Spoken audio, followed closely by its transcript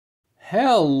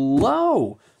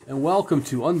Hello, and welcome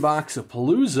to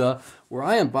Unbox-A-Palooza, where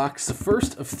I unbox the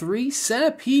first of 3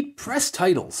 Centipede Press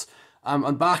titles. I'm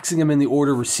unboxing them in the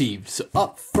order received. So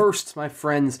up first, my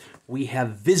friends, we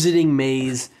have Visiting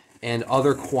Maze and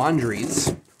Other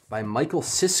Quandaries by Michael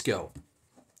Cisco.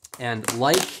 And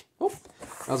like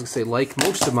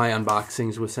most of my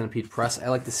unboxings with Centipede Press, I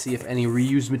like to see if any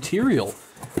reused material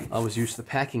was used for the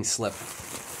packing slip.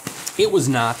 It was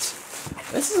not.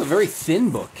 This is a very thin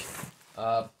book.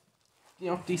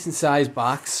 Decent sized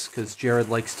box, because Jared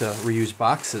likes to reuse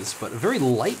boxes, but a very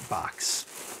light box.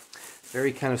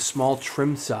 Very kind of small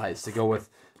trim size to go with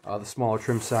the smaller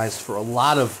trim size for a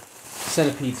lot of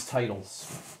Centipede's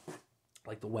titles,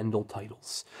 like the Wendell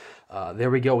titles. There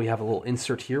we go. We have a little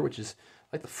insert here, which is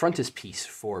like the frontispiece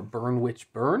for Burn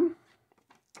Witch Burn,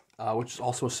 which is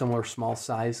also a similar small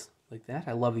size like that.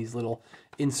 I love these little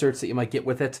inserts that you might get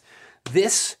with it.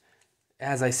 This,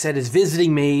 as I said, is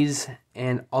Visiting Maze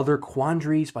and Other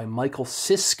Quandaries by Michael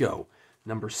Cisco,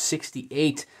 number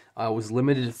 68. Was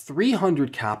limited to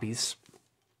 300 copies,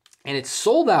 and it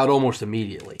sold out almost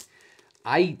immediately.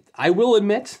 I will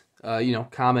admit,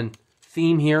 common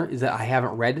theme here is that I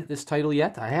haven't read this title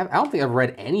yet. I don't think I've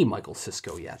read any Michael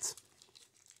Cisco yet.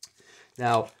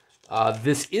 Now,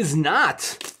 this is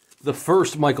not the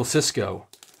first Michael Cisco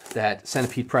that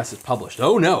Centipede Press has published.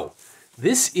 Oh no,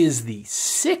 this is the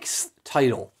 6th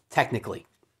title, technically,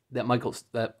 of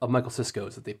Michael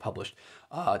Cisco's that they published.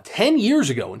 10 years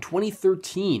ago, in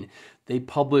 2013, they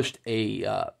published they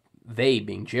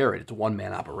being Jared, it's a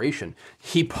one-man operation.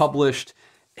 He published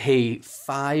a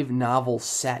 5-novel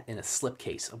set in a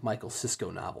slipcase of Michael Cisco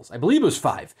novels. I believe it was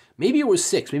 5. Maybe it was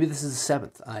 6. Maybe this is the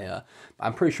 7th.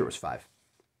 I'm pretty sure it was 5.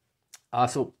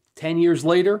 So 10 years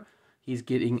later, he's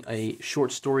getting a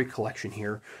short story collection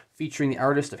here featuring the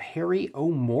artist of Harry O.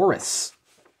 Morris.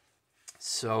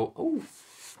 So,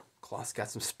 cloth's got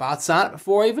some spots on it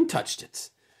before I even touched it.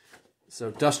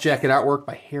 So, dust jacket artwork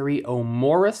by Harry O.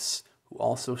 Morris, who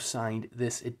also signed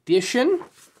this edition.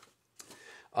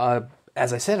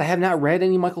 As I said, I have not read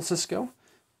any Michael Cisco,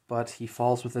 but he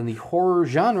falls within the horror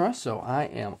genre, so I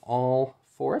am all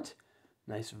for it.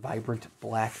 Nice, vibrant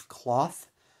black cloth.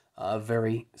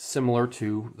 Very similar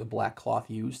to the black cloth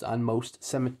used on most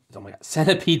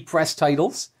Centipede Press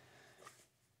titles.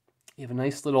 You have a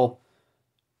nice little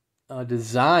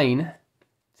design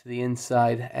to the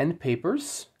inside end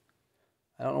papers.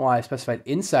 I don't know why I specified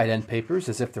inside end papers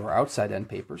as if they were outside end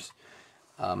papers.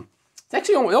 It's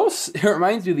actually it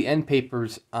reminds me of the end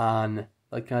papers on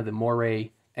like kind of the moire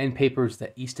end papers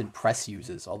that Easton Press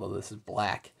uses, although this is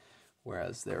black,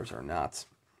 whereas theirs are not.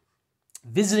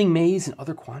 Visiting Maze and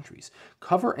Other Quandaries.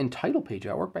 Cover and title page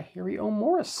artwork by Harry O.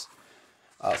 Morris.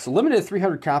 So limited to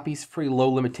 300 copies, pretty low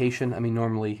limitation. I mean,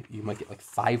 normally you might get like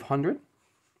 500.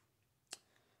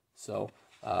 So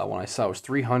when I saw it was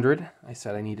 300, I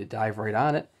said I need to dive right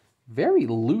on it. Very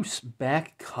loose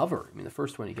back cover. I mean, the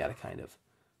first one you got to kind of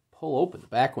pull open. The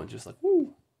back one's just like,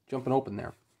 woo, jumping open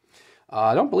there.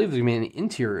 I don't believe there's going to be any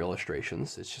interior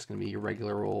illustrations. It's just going to be your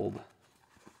regular old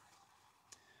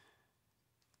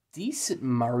decent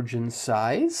margin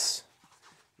size.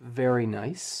 Very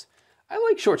nice. I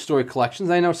like short story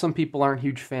collections. I know some people aren't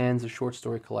huge fans of short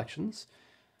story collections.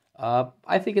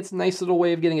 I think it's a nice little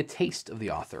way of getting a taste of the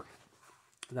author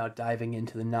without diving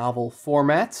into the novel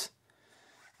format.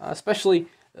 Especially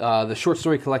the short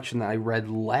story collection that I read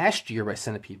last year by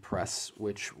Centipede Press,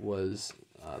 which was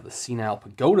The Senile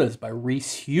Pagodas by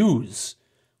Rhys Hughes,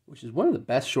 which is one of the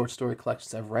best short story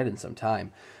collections I've read in some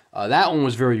time. That one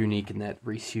was very unique in that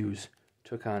Rhys Hughes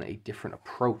took on a different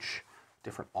approach,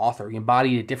 different author. He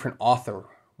embodied a different author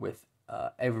with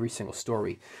every single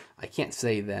story. I can't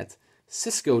say that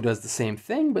Cisco does the same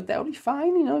thing, but that would be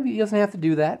fine. He doesn't have to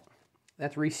do that.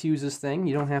 That's Rhys Hughes' thing.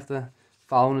 You don't have to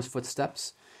follow in his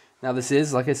footsteps. Now this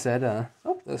is, like I said,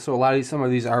 so some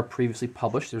of these are previously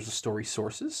published. There's the story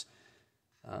sources.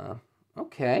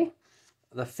 Okay.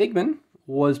 The Figman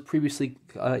was previously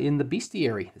in the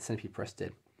Bestiary that Centipede Press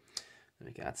did.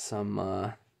 We got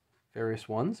some various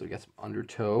ones. We got some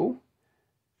Undertow,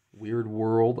 Weird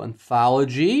World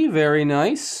Anthology, very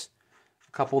nice.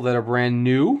 A couple that are brand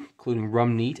new, including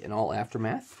Rum Neat and All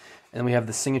Aftermath. And then we have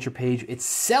the signature page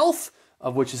itself,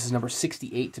 of which this is number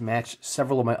 68 to match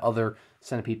several of my other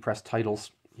Centipede Press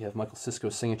titles. You have Michael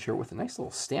Cisco's signature with a nice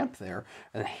little stamp there,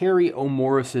 and Harry O.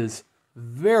 Morris's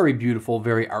very beautiful,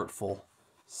 very artful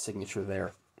signature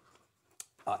there.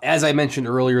 As I mentioned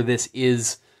earlier, this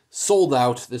is sold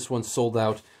out. This one sold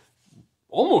out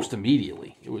almost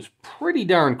immediately. It was pretty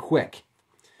darn quick.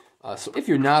 So if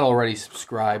you're not already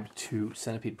subscribed to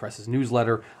Centipede Press's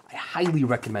newsletter, I highly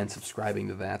recommend subscribing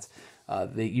to that.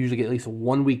 They usually get at least a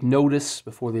 1-week notice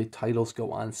before the titles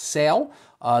go on sale.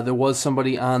 There was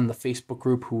somebody on the Facebook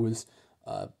group who was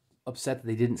upset that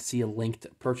they didn't see a link to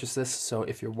purchase this. So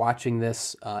if you're watching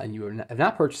this and you have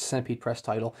not purchased a Centipede Press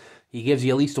title, he gives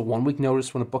you at least a 1-week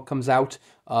notice when a book comes out.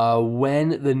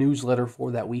 When the newsletter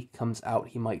for that week comes out,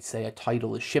 he might say a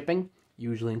title is shipping.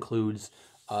 Usually includes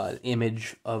an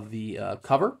image of the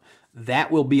cover.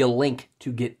 That will be a link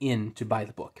to get in to buy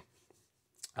the book.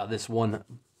 This one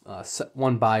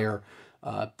buyer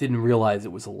didn't realize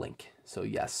it was a link. So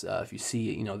yes, if you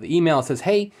see the email, it says,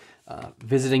 hey,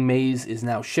 Visiting Maze is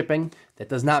now shipping. That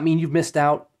does not mean you've missed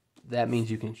out. That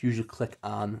means you can usually click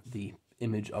on the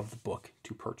image of the book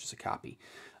to purchase a copy.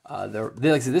 Like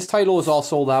I said, this title is all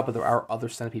sold out, but there are other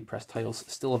Centipede Press titles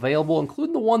still available,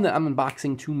 including the one that I'm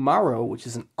unboxing tomorrow, which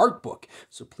is an art book.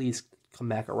 So please come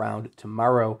back around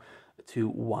tomorrow to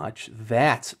watch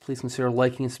that. Please consider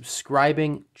liking and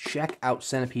subscribing. Check out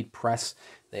Centipede Press.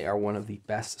 They are one of the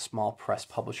best small press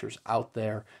publishers out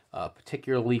there,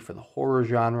 particularly for the horror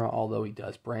genre, although he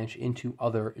does branch into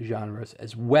other genres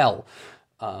as well.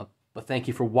 But thank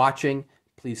you for watching.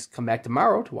 Please come back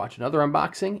tomorrow to watch another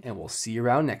unboxing, and we'll see you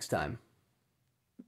around next time.